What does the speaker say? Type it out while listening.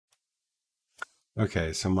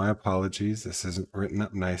Okay, so my apologies. This isn't written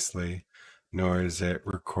up nicely, nor is it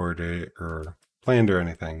recorded or planned or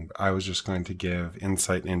anything. I was just going to give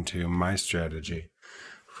insight into my strategy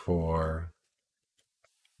for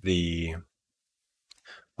the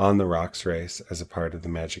On the Rocks race as a part of the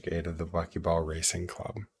Magic 8 of the Buckyball Racing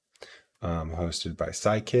Club. Hosted by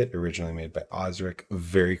Psykit, originally made by Osric.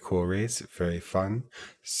 Very cool race, very fun.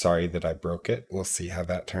 Sorry that I broke it. We'll see how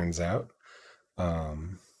that turns out.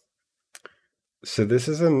 Um, so this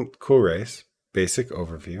is a cool race. Basic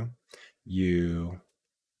overview. You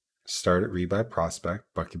start at Rebuy Prospect,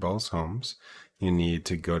 Buckyball's homes. You need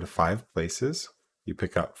to go to 5 places. You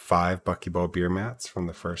pick up 5 Buckyball beer mats from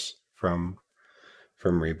the first from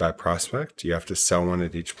Rebuy Prospect. You have to sell one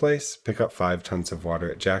at each place, pick up 5 tons of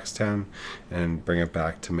water at Jackstown, and bring it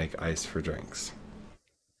back to make ice for drinks.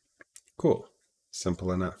 Cool.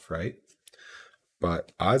 Simple enough, right?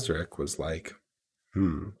 But Osric was like,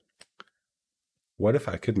 what if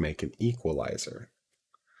I could make an equalizer?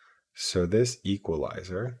 So this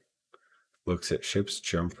equalizer looks at ship's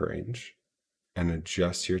jump range and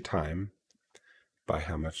adjusts your time by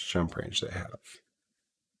how much jump range they have.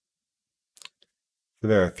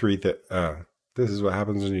 There are 3 that this is what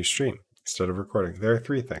happens when you stream instead of recording. There are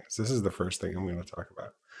 3 things. This is the first thing I'm going to talk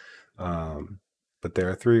about. But there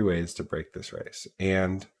are 3 ways to break this race,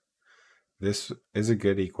 and this is a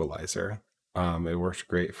good equalizer. It worked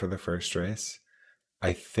great for the first race.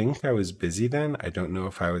 I think I was busy then. I don't know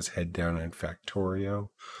if I was head down in Factorio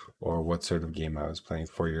or what sort of game I was playing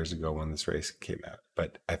 4 years ago when this race came out.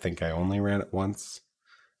 But I think I only ran it once.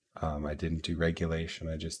 I didn't do regulation.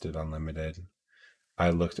 I just did unlimited. I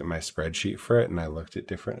looked at my spreadsheet for it and I looked at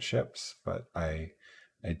different ships, but I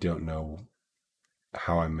don't know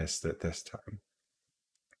how I missed it this time.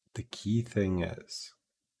 The key thing is,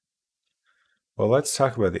 well, let's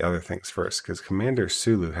talk about the other things first, because Commander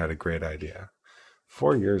Sulu had a great idea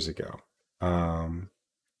 4 years ago. I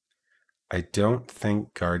don't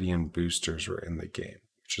think Guardian boosters were in the game,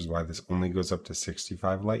 which is why this only goes up to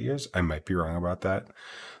 65 light years. I might be wrong about that.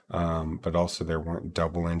 But also there weren't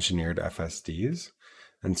double engineered FSDs.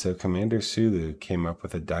 And so Commander Sulu came up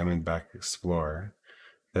with a Diamondback Explorer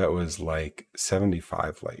that was like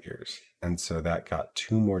 75 light years. And so that got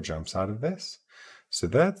 2 more jumps out of this. So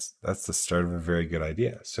that's the start of a very good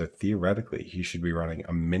idea. So theoretically, he should be running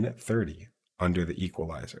a minute 30 under the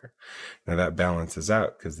equalizer. Now that balances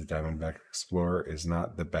out because the Diamondback Explorer is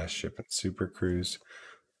not the best ship in Super Cruise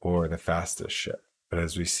or the fastest ship. But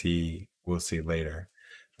as we'll see later,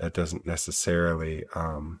 that doesn't necessarily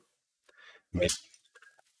make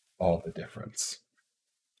all the difference.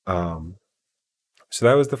 So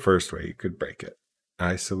that was the first way you could break it.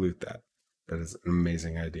 I salute that. That is an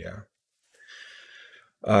amazing idea.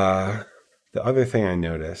 The other thing I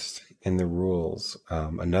noticed in the rules,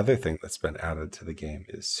 another thing that's been added to the game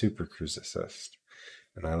is Super Cruise Assist.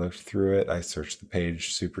 And I looked through it, I searched the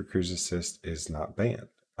page, Super Cruise Assist is not banned.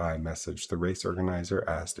 I messaged the race organizer,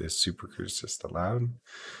 asked, is Super Cruise Assist allowed?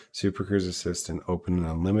 Super Cruise Assist in Open and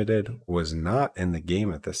Unlimited was not in the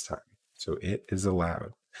game at this time, so it is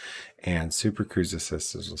allowed. And Super Cruise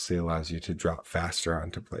Assist, as we'll see, allows you to drop faster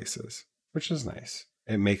onto places, which is nice.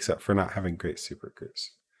 It makes up for not having great Super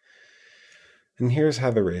Cruise. And here's how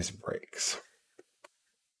the race breaks.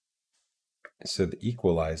 So the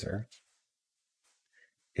equalizer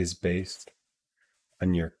is based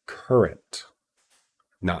on your current,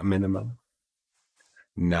 not minimum,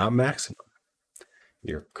 not maximum,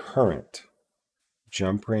 your current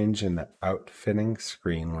jump range in the outfitting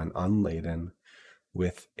screen when unladen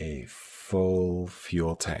with a full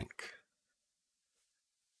fuel tank.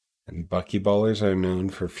 And buckyballers are known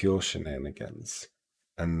for fuel shenanigans,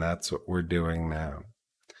 and that's what we're doing now.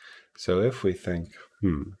 So if we think,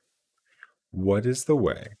 what is the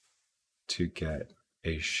way to get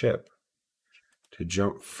a ship to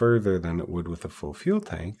jump further than it would with a full fuel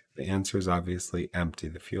tank? The answer is obviously empty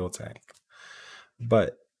the fuel tank.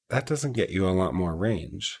 But that doesn't get you a lot more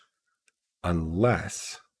range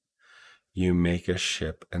unless you make a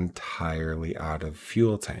ship entirely out of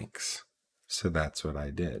fuel tanks. So that's what I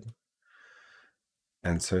did.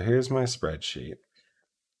 And so here's my spreadsheet.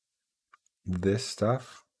 This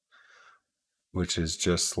stuff, which is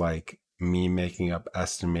just like me making up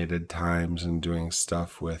estimated times and doing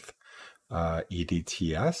stuff with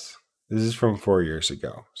EDTS. This is from 4 years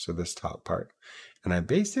ago, so this top part. And I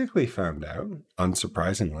basically found out,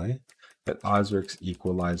 unsurprisingly, that Osric's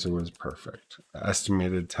equalizer was perfect. The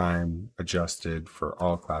estimated time adjusted for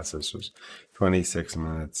all classes was 26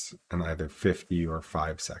 minutes and either 50 or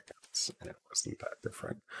 5 seconds, and it wasn't that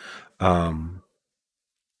different.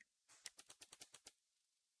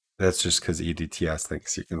 That's just because EDTS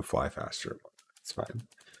thinks you can fly faster. It's fine.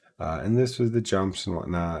 And this was the jumps and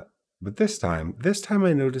whatnot. But this time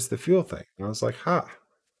I noticed the fuel thing. And I was like, a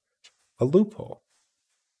loophole.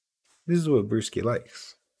 This is what Brewski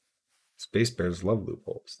likes. Space bears love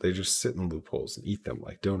loopholes. They just sit in loopholes and eat them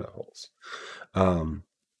like donut holes. And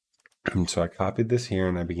so I copied this here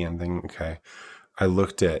and I began thinking, okay, I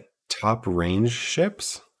looked at top range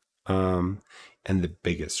ships and the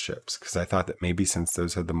biggest ships because I thought that maybe since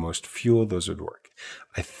those had the most fuel, those would work.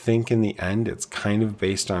 I think in the end, it's kind of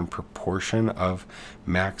based on proportion of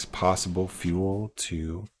max possible fuel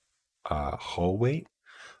to hull weight.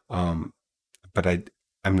 But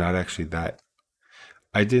I'm not actually that.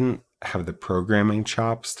 I didn't have the programming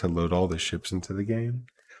chops to load all the ships into the game.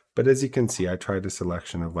 But as you can see, I tried a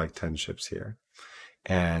selection of like 10 ships here.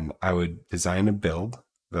 And I would design a build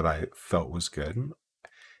that I felt was good.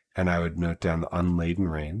 And I would note down the unladen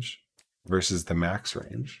range versus the max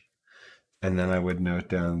range. And then I would note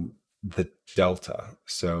down the delta.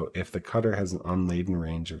 So if the cutter has an unladen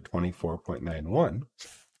range of 24.91,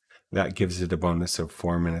 that gives it a bonus of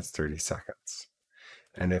 4 minutes, 30 seconds.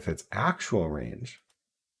 And if its actual range,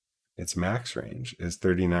 its max range is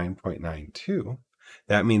 39.92,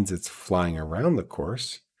 that means it's flying around the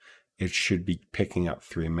course. It should be picking up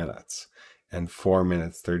 3 minutes. And 4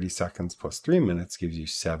 minutes, 30 seconds plus 3 minutes gives you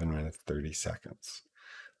 7 minutes, 30 seconds.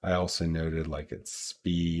 I also noted like its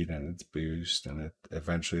speed and its boost and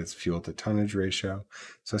eventually its fuel to tonnage ratio.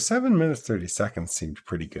 So 7 minutes, 30 seconds seemed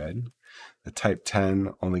pretty good. The Type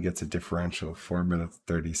 10 only gets a differential of 4 minutes,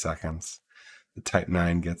 30 seconds. The Type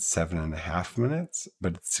 9 gets 7.5 minutes,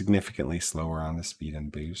 but it's significantly slower on the speed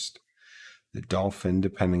and boost. The Dolphin,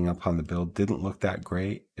 depending upon the build, didn't look that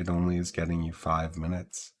great. It only is getting you 5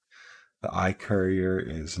 minutes. The Eye Courier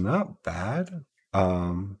is not bad,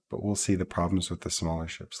 but we'll see the problems with the smaller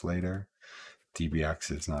ships later.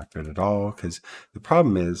 DBX is not good at all because the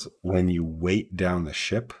problem is when you weight down the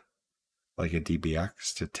ship, like a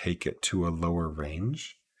DBX, to take it to a lower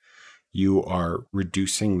range, you are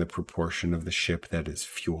reducing the proportion of the ship that is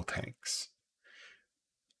fuel tanks.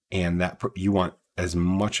 And that you want as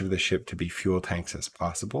much of the ship to be fuel tanks as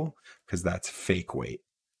possible because that's fake weight,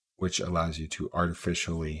 which allows you to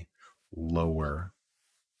artificially lower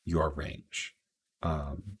your range.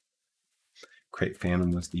 Crate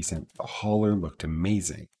Phantom was decent. The Hauler looked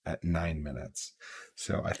amazing at 9 minutes.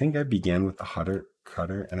 So I think I began with the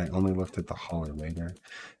cutter and I only looked at the Hauler later.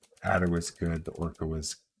 Adder was good. The Orca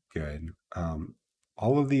was good.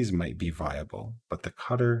 All of these might be viable, but the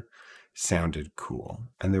cutter sounded cool.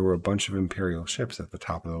 And there were a bunch of Imperial ships at the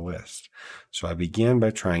top of the list. So I began by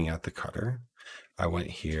trying out the cutter. I went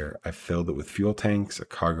here. I filled it with fuel tanks, a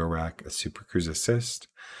cargo rack, a Super Cruise Assist,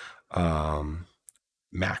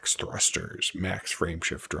 max thrusters, max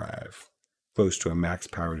frameshift drive, close to a max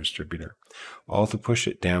power distributor, all to push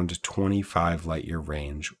it down to 25 light year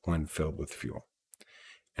range when filled with fuel.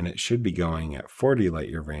 And it should be going at 40 light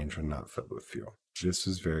year range when not filled with fuel. This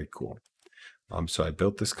was very cool. So I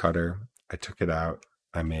built this cutter. I took it out.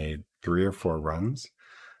 I made 3 or 4 runs.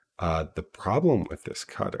 The problem with this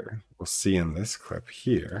cutter, we'll see in this clip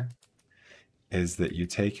here, is that you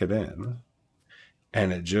take it in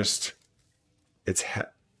and I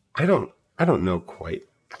don't know quite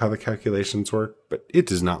how the calculations work, but it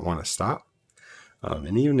does not want to stop.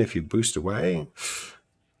 And even if you boost away,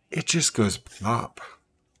 it just goes pop.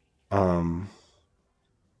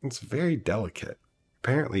 It's very delicate.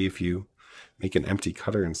 Apparently, if you make an empty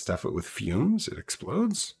cutter and stuff it with fumes, it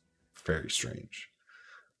explodes. Very strange.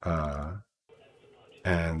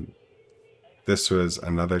 And this was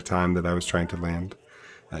another time that I was trying to land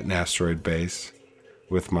at an asteroid base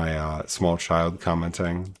with my small child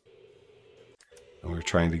commenting. And we were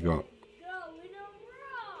trying to go.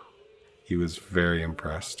 He was very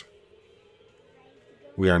impressed.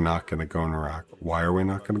 We are not going to go in Iraq. Why are we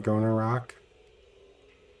not going to go in Iraq?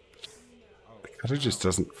 The cutter just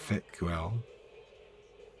doesn't fit well.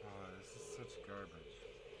 This is such garbage.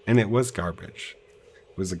 And it was garbage.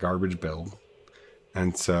 It was a garbage build.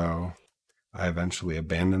 And so I eventually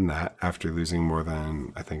abandoned that after losing more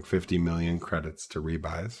than, I think, 50 million credits to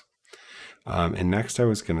rebuys. And next I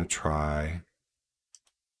was going to try,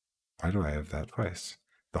 why do I have that twice?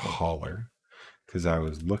 The Hauler. Because I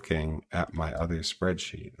was looking at my other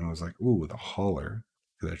spreadsheet and was like, ooh, the Hauler,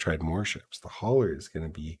 because I tried more ships. The Hauler is going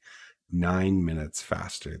to be 9 minutes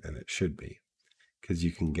faster than it should be because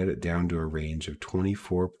you can get it down to a range of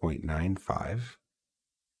 24.95.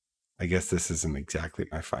 I guess this isn't exactly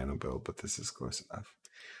my final build, but this is close enough,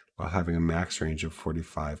 while having a max range of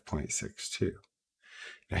 45.62.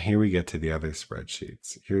 Now here we get to the other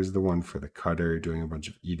spreadsheets. Here's the one for the cutter doing a bunch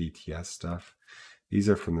of EDTS stuff. These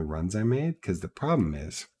are from the runs I made because the problem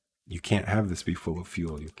is you can't have this be full of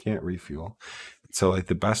fuel. You can't refuel. So like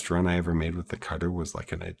the best run I ever made with the cutter was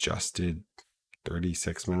like an adjusted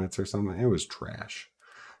 36 minutes or something. It was trash.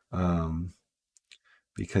 Um,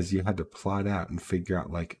 because you had to plot out and figure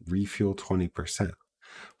out like refuel 20%.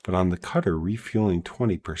 But on the cutter, refueling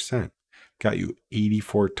 20% got you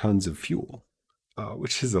 84 tons of fuel,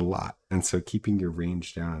 which is a lot. And so keeping your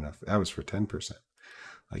range down enough, that was for 10%.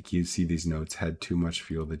 Like you see these notes, had too much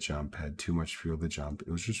fuel to jump, had too much fuel to jump.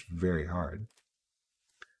 It was just very hard.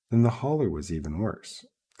 Then the hauler was even worse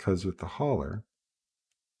because with the hauler,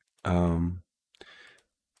 you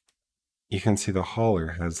can see the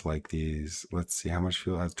hauler has like these, let's see how much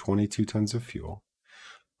fuel it has, 22 tons of fuel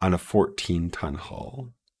on a 14-ton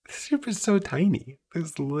hull. This ship is so tiny.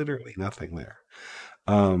 There's literally nothing there.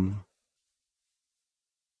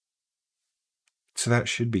 So that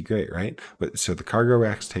should be great, right? But so the cargo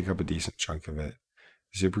racks take up a decent chunk of it.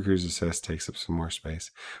 Super Cruise Assist takes up some more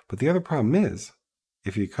space. But the other problem is,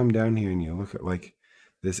 if you come down here and you look at like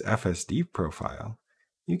this FSD profile,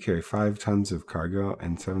 you carry 5 tons of cargo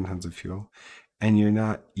and 7 tons of fuel, and you're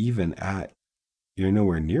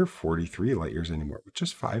nowhere near 43 light years anymore. With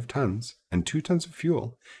just 5 tons and 2 tons of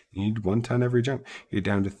fuel, you need 1 ton every jump, you're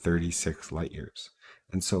down to 36 light years.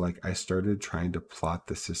 And so like I started trying to plot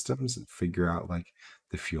the systems and figure out like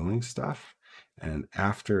the fueling stuff. And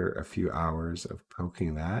after a few hours of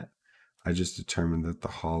poking that, I just determined that the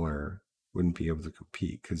hauler wouldn't be able to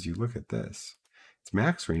compete because you look at this, its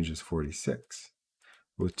max range is 46.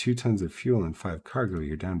 With 2 tons of fuel and 5 cargo,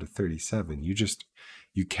 you're down to 37. You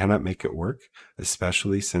cannot make it work,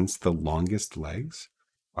 especially since the longest legs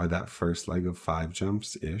are that first leg of 5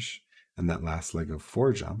 jumps ish and that last leg of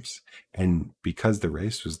 4 jumps. And because the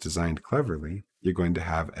race was designed cleverly, you're going to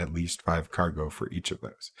have at least 5 cargo for each of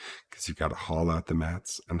those because you've got to haul out the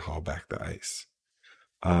mats and haul back the ice.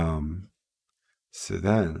 So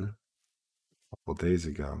then a couple days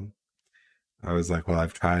ago, I was like, well,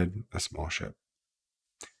 I've tried a small ship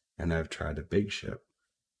and I've tried a big ship.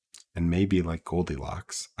 And maybe like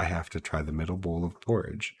Goldilocks, I have to try the middle bowl of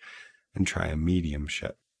porridge and try a medium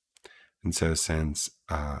ship. And so since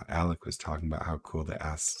Alec was talking about how cool the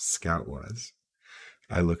Asp Scout was,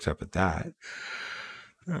 I looked up at that.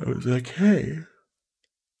 I was like, hey,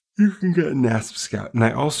 you can get an Asp Scout. And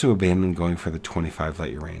I also abandoned going for the 25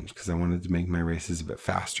 light year range because I wanted to make my races a bit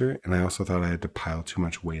faster. And I also thought I had to pile too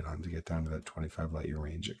much weight on to get down to that 25 light year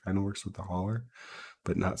range. It kind of works with the hauler,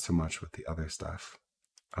 but not so much with the other stuff.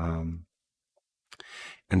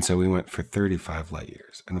 And so we went for 35 light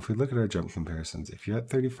years. And if we look at our jump comparisons, if you're at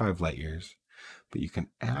 35 light years, but you can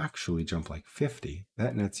actually jump like 50,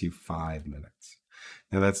 that nets you 5 minutes.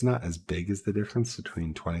 Now, that's not as big as the difference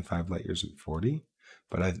between 25 light years and 40,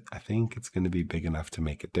 but I think it's going to be big enough to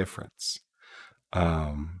make a difference.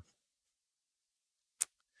 So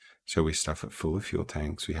we stuff it full of fuel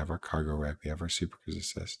tanks. We have our cargo rack. We have our Super Cruise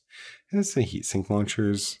Assist. And it's the heat sink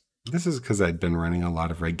launchers. This is because I'd been running a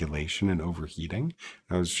lot of regulation and overheating.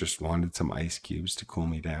 I was just wanted some ice cubes to cool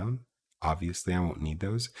me down. Obviously, I won't need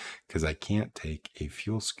those because I can't take a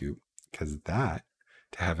fuel scoop because to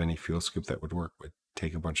have any fuel scoop that would work would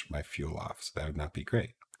take a bunch of my fuel off. So that would not be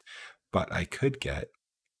great. But I could get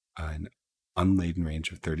an unladen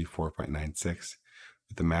range of 34.96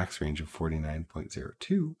 with a max range of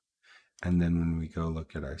 49.02. And then when we go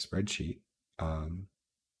look at our spreadsheet,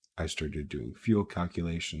 I started doing fuel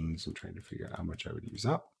calculations and trying to figure out how much I would use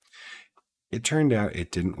up. It turned out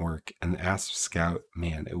it didn't work. And the Asp Scout,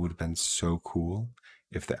 man, it would have been so cool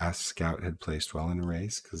if the Asp Scout had placed well in a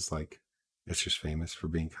race because, like, it's just famous for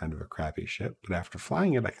being kind of a crappy ship. But after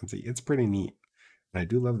flying it, I can see it's pretty neat. And I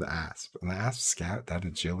do love the Asp. And the Asp Scout, that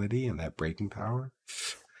agility and that braking power,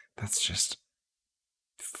 that's just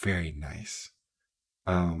very nice.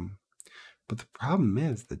 But the problem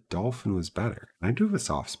is the Dolphin was better. And I do have a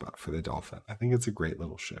soft spot for the Dolphin. I think it's a great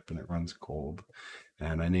little ship and it runs cold.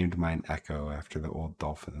 And I named mine Echo after the old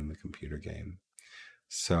Dolphin in the computer game.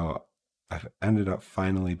 So I've ended up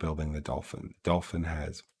finally building the Dolphin. The Dolphin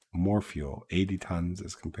has more fuel, 80 tons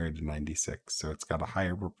as compared to 96. So it's got a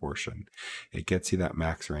higher proportion. It gets you that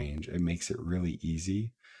max range. It makes it really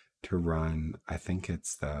easy to run. I think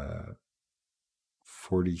it's the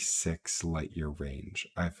 46 light year range.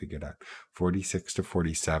 I figured out 46 to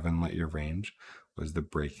 47 light year range was the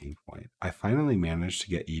breaking point. I finally managed to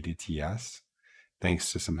get EDTS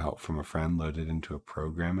thanks to some help from a friend loaded into a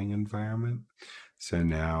programming environment. So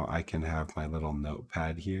now I can have my little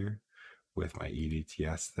notepad here with my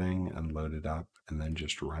EDTS thing and load it up and then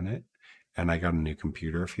just run it. And I got a new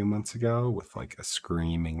computer a few months ago with like a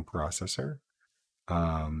screaming processor.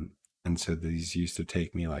 And so these used to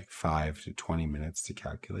take me like 5 to 20 minutes to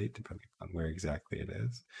calculate, depending on where exactly it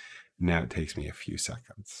is. Now it takes me a few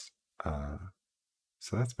seconds.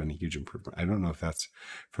 So that's been a huge improvement. I don't know if that's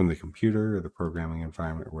from the computer or the programming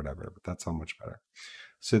environment or whatever, but that's all much better.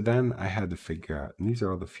 So then I had to figure out, and these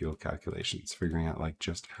are all the fuel calculations, figuring out like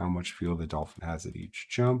just how much fuel the dolphin has at each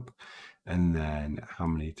jump, and then how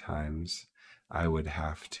many times I would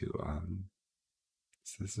have to,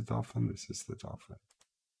 is this the dolphin? This is the dolphin.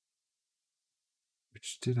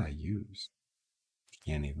 Which did I use?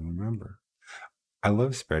 Can't even remember. I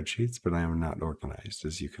love spreadsheets, but I am not organized,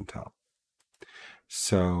 as you can tell.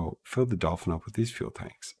 So fill the dolphin up with these fuel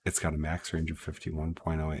tanks. It's got a max range of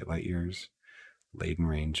 51.08 light years, laden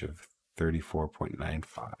range of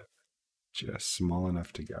 34.95, just small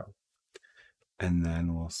enough to go. And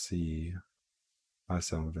then we'll see how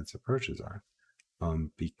some of its approaches are.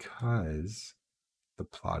 Because the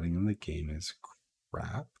plotting in the game is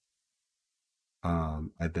crap,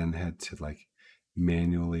 I then had to like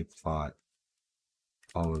manually plot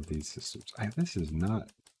all of these systems. This is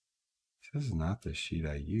not the sheet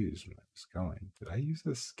I used when I was going. Did I use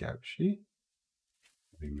this scout sheet?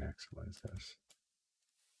 Let me maximize this.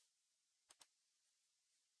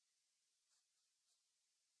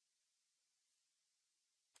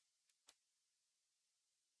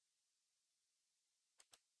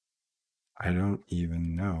 I don't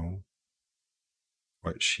even know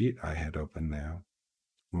what sheet I had open now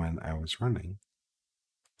when I was running,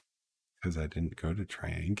 because I didn't go to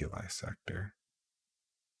trianguli sector.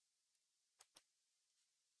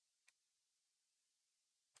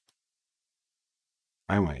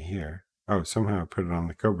 I went here. Oh, somehow I put it on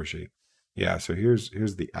the Cobra sheet. Yeah, so here's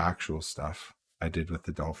the actual stuff I did with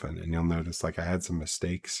the dolphin, and you'll notice like I had some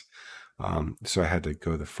mistakes. So I had to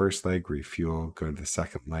go the first leg, refuel, go to the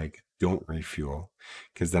second leg, don't refuel,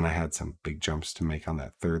 because then I had some big jumps to make on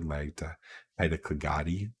that third leg to Ida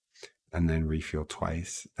Kagati, and then refuel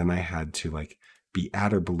twice. Then I had to like be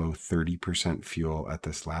at or below 30% fuel at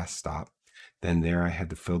this last stop. Then there I had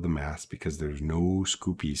to fill the mass because there's no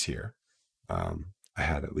scoopies here. I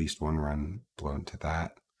had at least one run blown to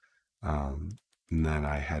that. And then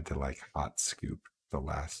I had to like hot scoop the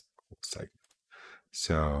last segment.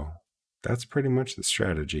 So that's pretty much the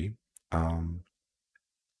strategy. And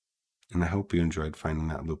I hope you enjoyed finding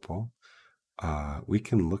that loophole. We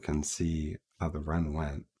can look and see how the run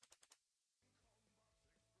went.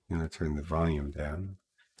 I'm going to turn the volume down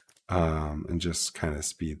and just kind of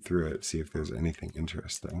speed through it, see if there's anything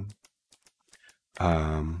interesting.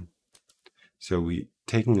 So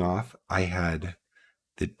taking off, I had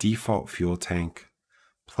the default fuel tank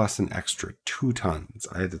plus an extra 2 tons.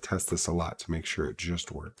 I had to test this a lot to make sure it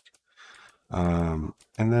just worked. And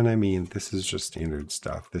then, I mean, this is just standard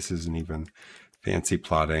stuff. This isn't even fancy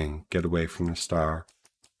plotting. Get away from the star.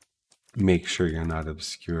 Make sure you're not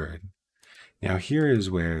obscured. Now, here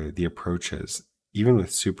is where the approaches, even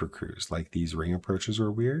with Super Cruise, like these ring approaches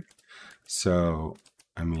were weird. So,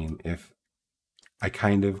 I mean, if I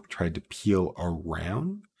kind of tried to peel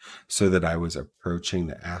around so that I was approaching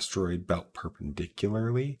the asteroid belt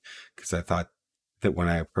perpendicularly, because I thought that when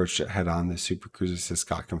I approached it head on, the Super Cruise assist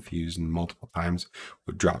got confused and multiple times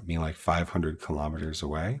would drop me like 500 kilometers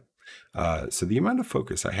away. So the amount of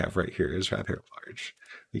focus I have right here is rather large.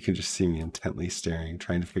 You can just see me intently staring,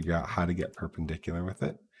 trying to figure out how to get perpendicular with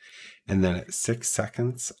it. And then at 6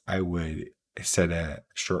 seconds, I would set a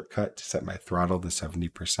shortcut to set my throttle to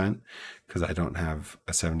 70% because I don't have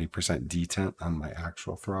a 70% detent on my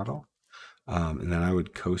actual throttle. And then I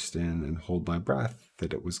would coast in and hold my breath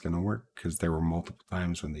that it was going to work because there were multiple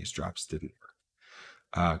times when these drops didn't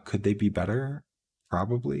work. Could they be better?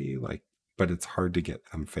 Probably, but it's hard to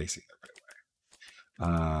get them facing the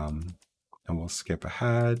right way. And we'll skip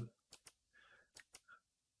ahead.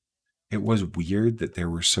 It was weird that there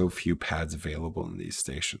were so few pads available in these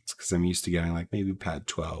stations because I'm used to getting like maybe pad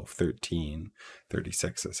 12, 13,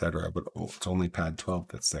 36, etc. But it's only pad 12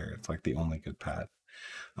 that's there. It's like the only good pad.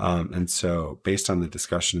 And so based on the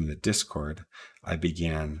discussion in the Discord, I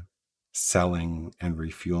began selling and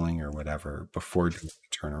refueling or whatever before doing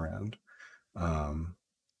the turnaround,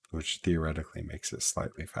 which theoretically makes it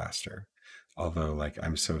slightly faster. Although like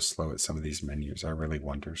I'm so slow at some of these menus, I really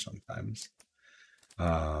wonder sometimes.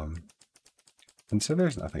 And so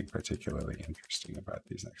there's nothing particularly interesting about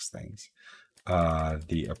these next things.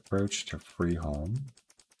 The approach to Freeholm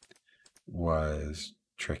was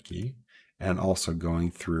tricky, and also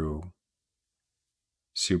going through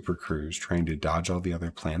Super Cruise, trying to dodge all the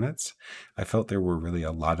other planets. I felt there were really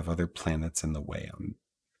a lot of other planets in the way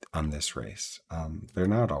on this race. They're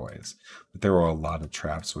not always, but there were a lot of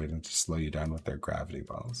traps waiting to slow you down with their gravity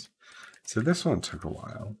wells. So this one took a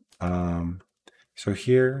while. So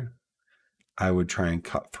here I would try and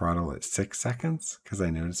cut throttle at 6 seconds because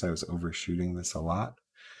I noticed I was overshooting this a lot.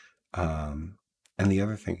 And the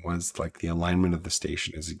other thing was like the alignment of the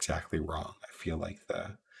station is exactly wrong. I feel like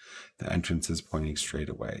the entrance is pointing straight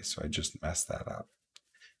away, so I just messed that up.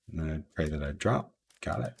 And then I'd pray that I drop.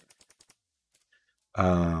 Got it.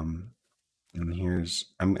 And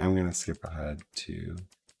here's I'm gonna skip ahead to,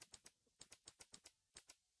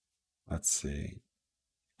 let's see,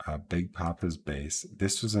 Big Papa's base.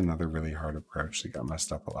 This was another really hard approach that got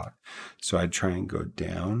messed up a lot. So I'd try and go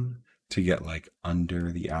down to get like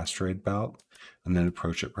under the asteroid belt and then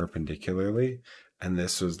approach it perpendicularly. And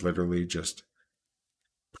this was literally just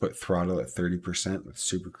put throttle at 30% with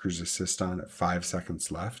Super Cruise Assist on at 5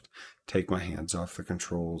 seconds left, take my hands off the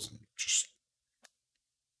controls, and just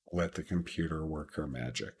let the computer work her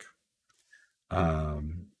magic.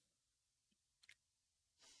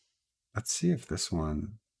 Let's see if this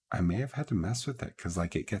one, I may have had to mess with it because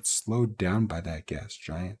like it gets slowed down by that gas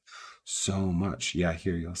giant so much. Yeah,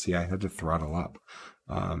 here you'll see I had to throttle up.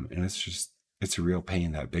 And it's a real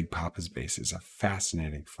pain. That Big Papa's base is a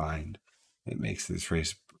fascinating find. It makes this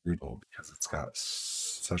race brutal because it's got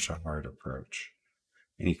such a hard approach.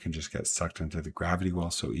 And you can just get sucked into the gravity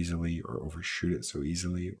well so easily or overshoot it so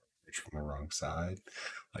easily or reach from the wrong side.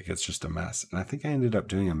 Like it's just a mess. And I think I ended up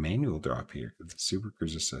doing a manual drop here with the Super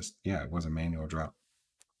Cruise Assist. Yeah, it was a manual drop.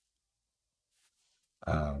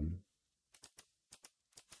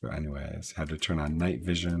 But anyways, had to turn on night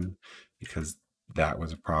vision because that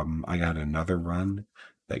was a problem. I got another run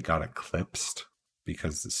that got eclipsed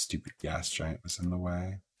because the stupid gas giant was in the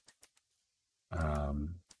way.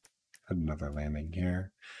 Had another landing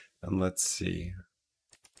here. And let's see.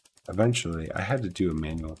 Eventually, I had to do a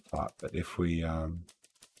manual plot, but if we,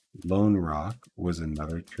 Lone Rock was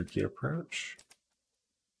another tricky approach.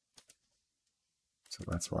 So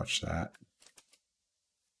let's watch that.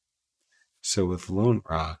 So with Lone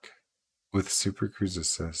Rock, with Super Cruise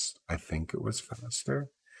Assist, I think it was faster.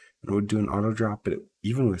 It would do an auto drop, but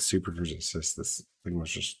even with Super Cruise Assist, this thing was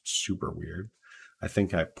just super weird. I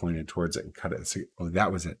think I pointed towards it and cut it. So, oh,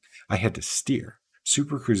 that was it. I had to steer.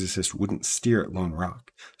 Super Cruise Assist wouldn't steer at Lone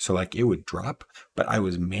Rock. So like it would drop, but I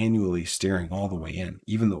was manually steering all the way in,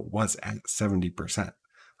 even though it was at 70%.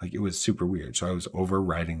 Like it was super weird. So I was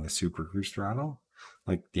overriding the Super Cruise throttle.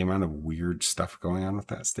 Like the amount of weird stuff going on with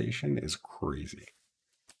that station is crazy.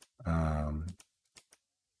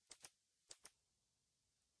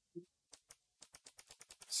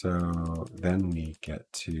 So then we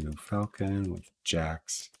get to Falcon with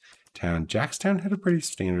Jackstown. Jackstown had a pretty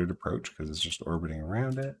standard approach because it's just orbiting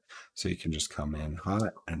around it. So you can just come in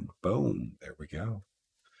hot and boom, there we go.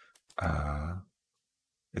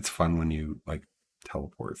 It's fun when you like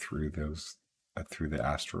teleport through those, through the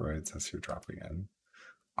asteroids as you're dropping in.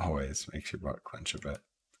 Always makes your butt clench a bit.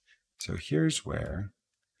 So here's where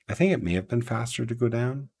I think it may have been faster to go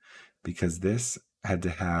down because this had to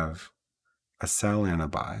have a cell and a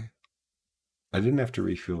buy. I didn't have to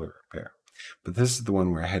refuel or repair, but this is the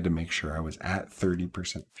one where I had to make sure I was at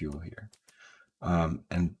 30% fuel here.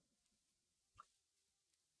 And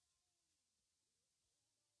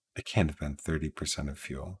it can't have been 30% of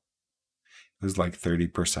fuel. It was like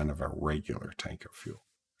 30% of a regular tank of fuel.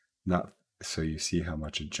 Not so you see how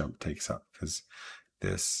much a jump takes up because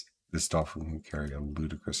this dolphin can carry a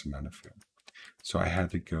ludicrous amount of fuel. So I had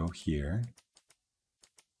to go here.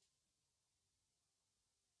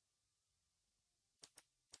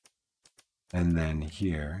 And then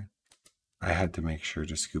here, I had to make sure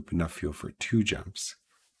to scoop enough fuel for 2 jumps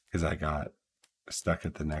because I got stuck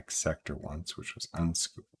at the next sector once, which was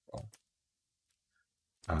unscoopable.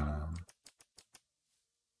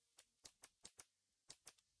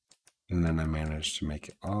 And then I managed to make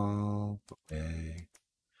it all the way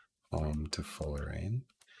home to Fullerene.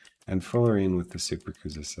 And Fullerene with the Super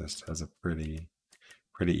Cruise Assist has a pretty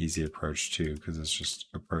easy approach too, because it's just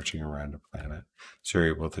approaching around a planet. So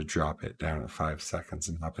you're able to drop it down at 5 seconds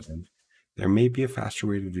and hop it in. There may be a faster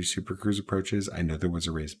way to do Super Cruise approaches. I know there was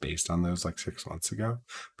a race based on those like 6 months ago,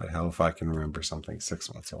 but hell if I can remember something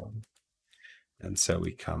 6 months old. And so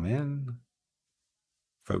we come in,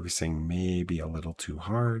 focusing maybe a little too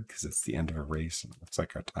hard because it's the end of a race and it looks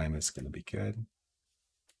like our time is going to be good.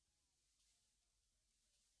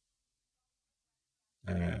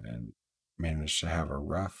 And managed to have a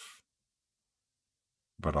rough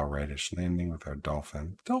but alrightish landing with our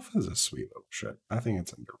Dolphin. Dolphin's a sweet little ship. I think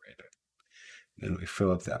it's underrated. Then we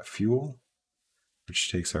fill up that fuel,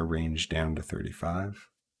 which takes our range down to 35.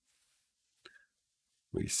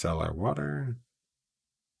 We sell our water.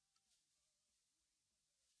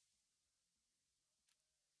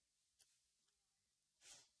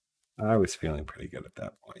 I was feeling pretty good at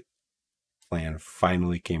that point. Plan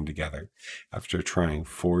finally came together after trying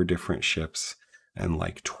 4 different ships and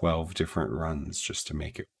like 12 different runs just to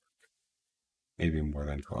make it, maybe more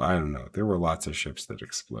than 12. I don't know. There were lots of ships that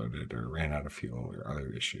exploded or ran out of fuel or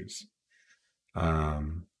other issues.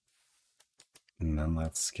 And then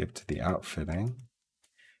let's skip to the outfitting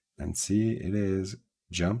and see it is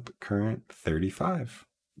jump current 35.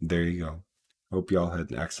 There you go. Hope y'all had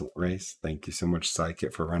an excellent race. Thank you so much,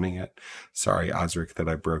 Sidekit, for running it. Sorry, Osric, that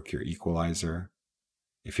I broke your equalizer.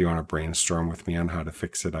 If you want to brainstorm with me on how to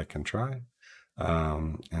fix it, I can try.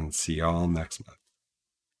 And see y'all next month.